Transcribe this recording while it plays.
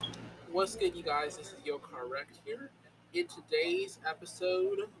What's good, you guys? This is Yo Correct here. In today's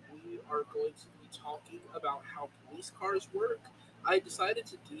episode, we are going to be talking about how police cars work. I decided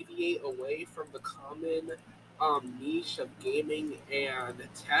to deviate away from the common niche of gaming and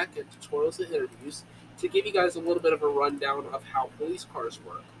tech and tutorials and interviews to give you guys a little bit of a rundown of how police cars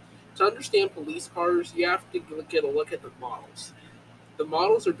work. To understand police cars, you have to get a look at the models. The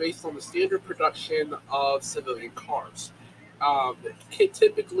models are based on the standard production of civilian cars. Um,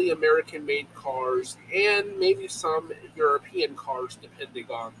 Typically American made cars and maybe some European cars, depending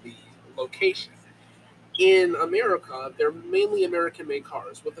on the location. In America, they're mainly American made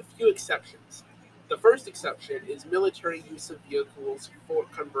cars, with a few exceptions. The first exception is military use of vehicles for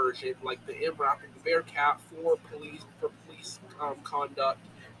conversion, like the MRAP and the Bearcat for police conduct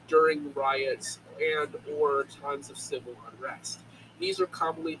during riots and or times of civil unrest. These are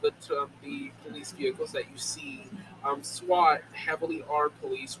commonly the police vehicles that you see SWAT heavily armed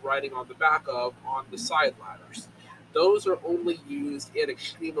police riding on the back of on the side ladders. Those are only used in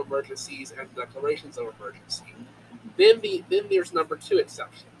extreme emergencies and declarations of emergency. Then there's number two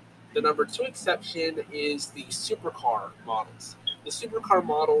exception. The number two exception is the supercar models. The supercar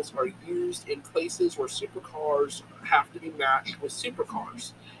models are used in places where supercars have to be matched with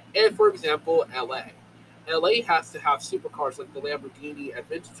supercars. And for example, LA. LA has to have supercars like the Lamborghini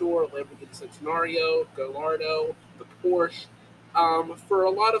Aventador, Lamborghini Centenario, Gallardo, the Porsche, for a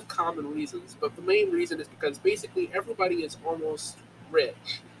lot of common reasons. But the main reason is because basically everybody is almost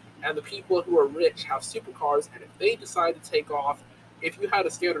rich, and the people who are rich have supercars. And if they decide to take off, if you had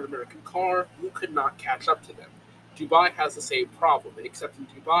a standard American car, you could not catch up to them. Dubai has the same problem, except in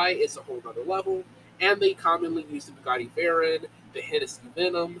Dubai it's a whole other level, and they commonly use the Bugatti Veyron, the Hennessy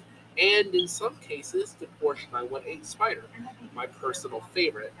Venom, and in some cases the Porsche 918 Spider. My personal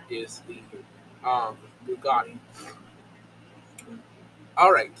favorite is the Bugatti.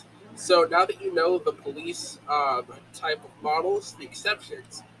 All right. So now that you know the police type of models, the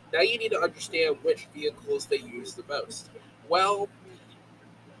exceptions, now you need to understand which vehicles they use the most. Well,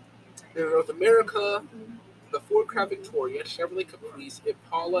 in North America, the Ford Crown Victoria, Chevrolet Caprice,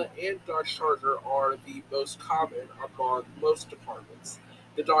 Impala, and Dodge Charger are the most common among most departments.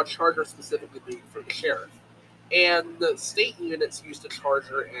 The Dodge Charger specifically being for the sheriff. And the state units use the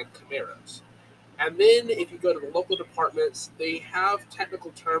Charger and Camaros. And then if you go to the local departments, they have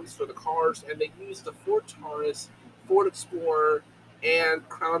technical terms for the cars, and they use the Ford Taurus, Ford Explorer, and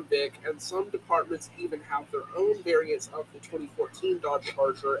Crown Vic, and some departments even have their own variants of the 2014 Dodge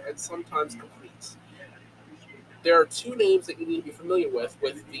Charger and sometimes Caprice. There are two names that you need to be familiar with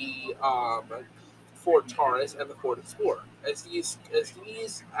the Ford Taurus and the Ford Explorer, as these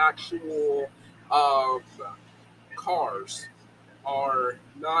actual um, cars are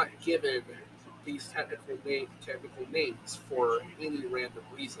not given these technical names for any random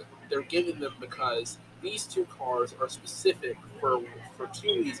reason. They're given them because these two cars are specific for two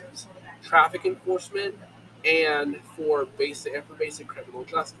reasons: traffic enforcement and for basic criminal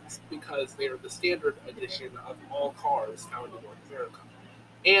justice, because they are the standard edition of all cars found in North America.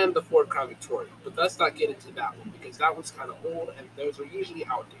 And the Ford Crown Victoria. But let's not get into that one because that one's kind of old and those are usually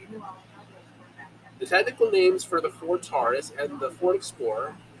outdated. The technical names for the Ford Taurus and the Ford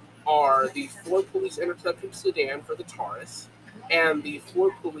Explorer are the Ford Police Interceptor Sedan for the Taurus and the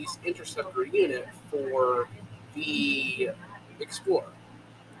Ford Police Interceptor Unit for the Explorer.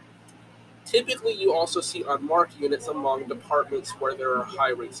 Typically, you also see unmarked units among departments where there are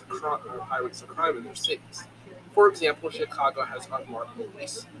high rates of crime in their cities. For example, Chicago has unmarked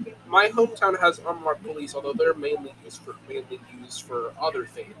police. My hometown has unmarked police, although they're mainly used for other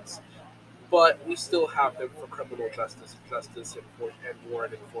things, but we still have them for criminal justice and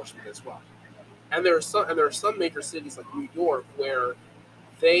warrant enforcement as well. And there are some major cities like New York where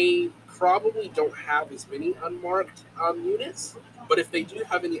they probably don't have as many unmarked units, but if they do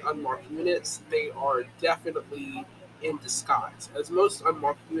have any unmarked units, they are definitely in disguise, as most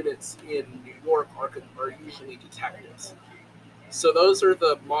unmarked units in New York are usually detectives. So those are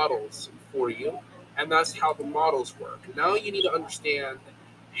the models for you, and that's how the models work. Now you need to understand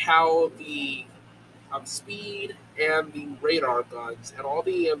how the speed and the radar guns and all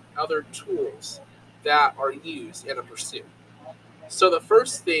the other tools that are used in a pursuit. So the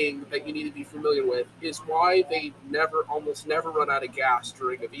first thing that you need to be familiar with is why they almost never run out of gas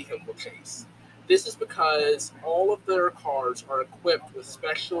during a vehicle chase. This is because all of their cars are equipped with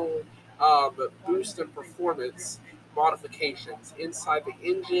special boost and performance modifications inside the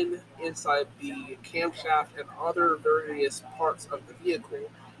engine, inside the camshaft, and other various parts of the vehicle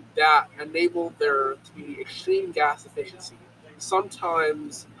that enable there to be extreme gas efficiency,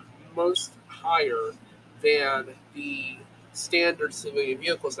 sometimes most higher than the standard civilian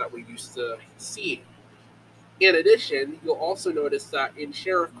vehicles that we're used to seeing. In addition, you'll also notice that in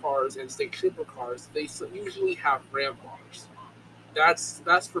sheriff cars and state trooper cars, they usually have ram bars.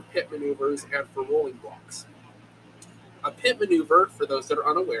 That's for pit maneuvers and for rolling blocks. A pit maneuver, for those that are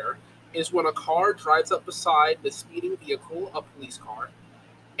unaware, is when a car drives up beside the speeding vehicle, a police car,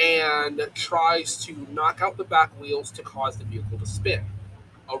 and tries to knock out the back wheels to cause the vehicle to spin.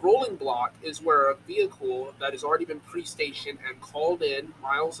 A rolling block is where a vehicle that has already been pre-stationed and called in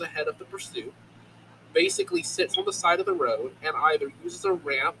miles ahead of the pursuit basically sits on the side of the road and either uses a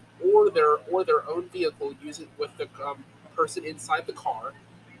ramp or their own vehicle uses with the person inside the car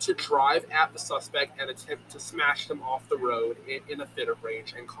to drive at the suspect and attempt to smash them off the road in a fit of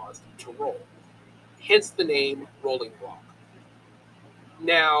rage and cause them to roll. Hence the name rolling block.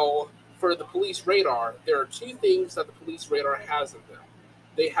 Now, for the police radar, there are two things that the police radar has in them.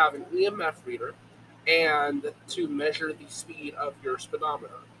 They have an EMF reader and to measure the speed of your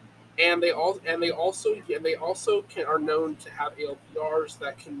speedometer. And they also are known to have ALPRs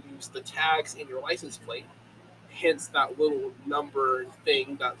that can use the tags in your license plate, hence that little number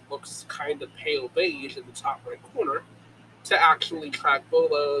thing that looks kind of pale beige in the top right corner, to actually track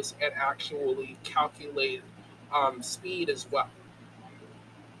bolos and actually calculate speed as well.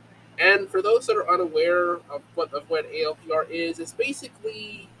 And for those that are unaware of what ALPR is, it's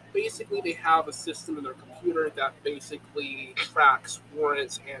basically they have a system in their computer that basically tracks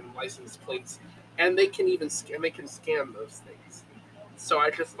warrants and license plates, and they can even scan those things. So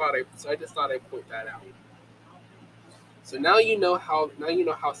I just thought I'd point that out. So now you know how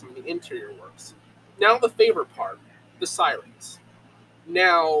some of the interior works. Now the favorite part, the sirens.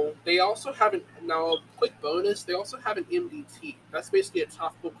 Now they also have a quick bonus. They also have an MDT. That's basically a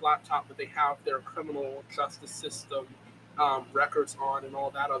tough book laptop that they have their criminal justice system records on and all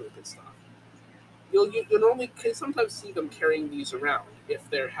that other good stuff. You'll normally can sometimes see them carrying these around if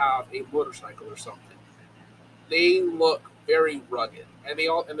they have a motorcycle or something. They look very rugged, and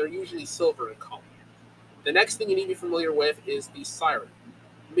they're usually silver in color. The next thing you need to be familiar with is the siren.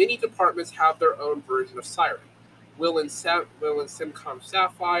 Many departments have their own version of siren. Will and Simcom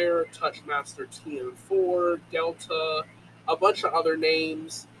Sapphire, Touchmaster TM4, Delta, a bunch of other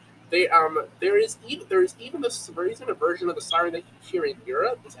names. There is even a version of the siren that you hear in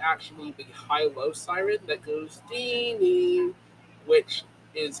Europe. It's actually the high-low siren that goes ding ding, which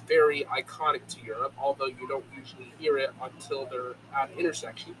is very iconic to Europe, although you don't usually hear it until they're at an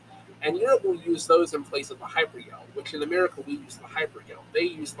intersection. And Europe will use those in place of the hyper yell, which in America we use the hyper yell. They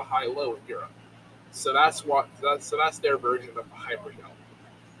use the high low in Europe. So that's their version of the hyper yell.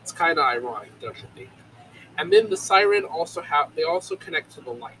 It's kind of ironic, don't you think? And then the siren they also connect to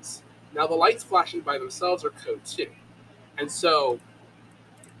the lights. Now the lights flashing by themselves are code 2. And so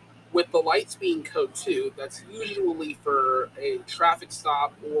with the lights being code 2, that's usually for a traffic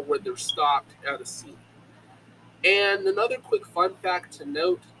stop or when they're stopped at a scene. And another quick fun fact to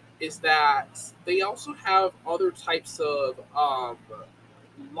note is that they also have other types of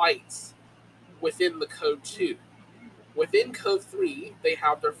lights within the code 2. Within code 3, they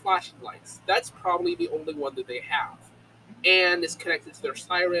have their flashing lights. That's probably the only one that they have. And it's connected to their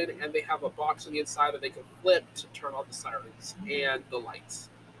siren, and they have a box on the inside that they can flip to turn on the sirens and the lights.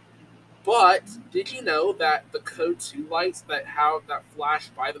 But did you know that the code 2 lights that flash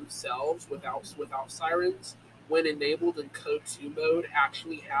by themselves without sirens, when enabled in code 2 mode,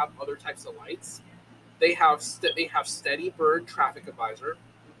 actually have other types of lights? They have steady burn traffic advisor,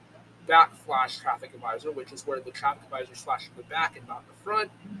 back flash traffic advisor, which is where the traffic advisor is flashing the back and not the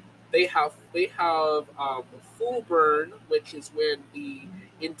front. They have full burn, which is when the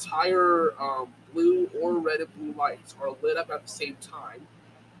entire blue or red and blue lights are lit up at the same time.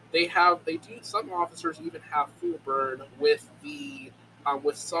 Some officers even have full burn with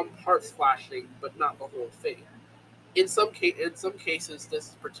some parts flashing, but not the whole thing. In some cases, this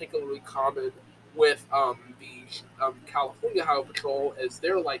is particularly common with the California Highway Patrol, as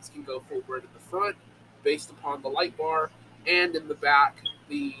their lights can go full burn in the front, based upon the light bar, and in the back,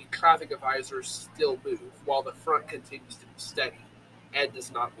 the traffic advisors still move, while the front continues to be steady and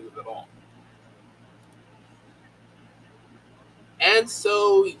does not move at all. And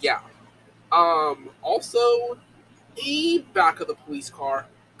so, yeah. Also, the back of the police car,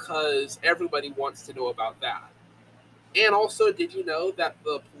 because everybody wants to know about that. And also, did you know that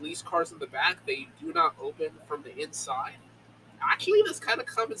the police cars in the back, they do not open from the inside? Actually, that's kind of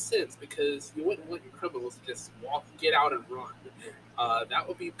common sense, because you wouldn't want your criminals to just get out and run. That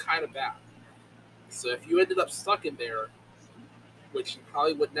would be kind of bad. So if you ended up stuck in there, which you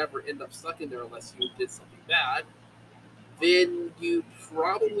probably would never end up stuck in there unless you did something bad, then you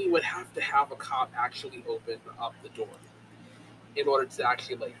probably would have to have a cop actually open up the door. in order to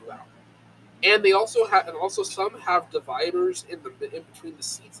actually let you out. And they also have, and also some have dividers in between the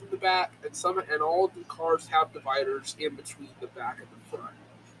seats in the back, and all the cars have dividers in between the back and the front.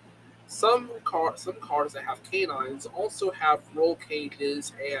 Some cars that have canines also have roll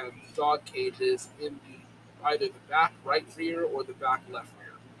cages and dog cages in either the back right rear or the back left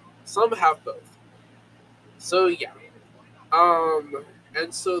rear. Some have both. So yeah,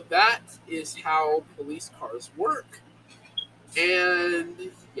 and so that is how police cars work.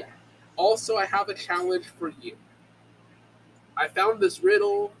 And yeah, also I have a challenge for you. I found this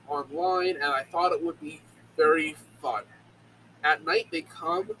riddle online and I thought it would be very fun. At night they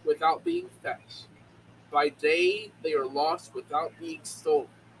come without being fetched. By day they are lost without being stolen.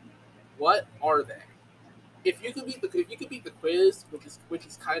 What are they? If you could beat the quiz, which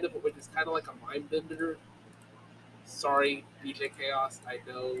is kind of like a mind bender. Sorry, DJ Chaos. I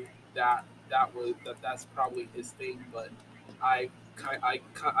know that's probably his thing, but I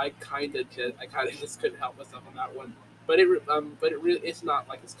kind of just couldn't help myself on that one. But it really it's not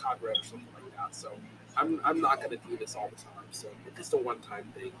like it's copyright or something like that. So I'm not gonna do this all the time. So it's just a one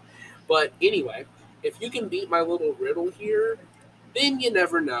time thing. But anyway, if you can beat my little riddle here, then you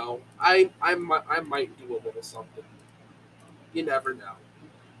never know. I might do a little something. You never know.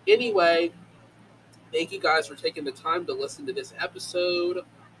 Anyway, thank you guys for taking the time to listen to this episode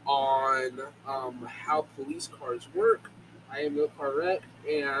on how police cars work. I am No Car Wreck,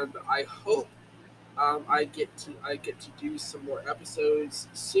 and I hope I get to do some more episodes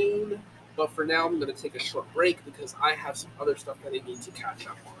soon. But for now, I'm going to take a short break because I have some other stuff that I need to catch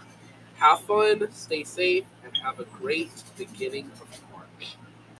up on. Have fun, stay safe, and have a great beginning of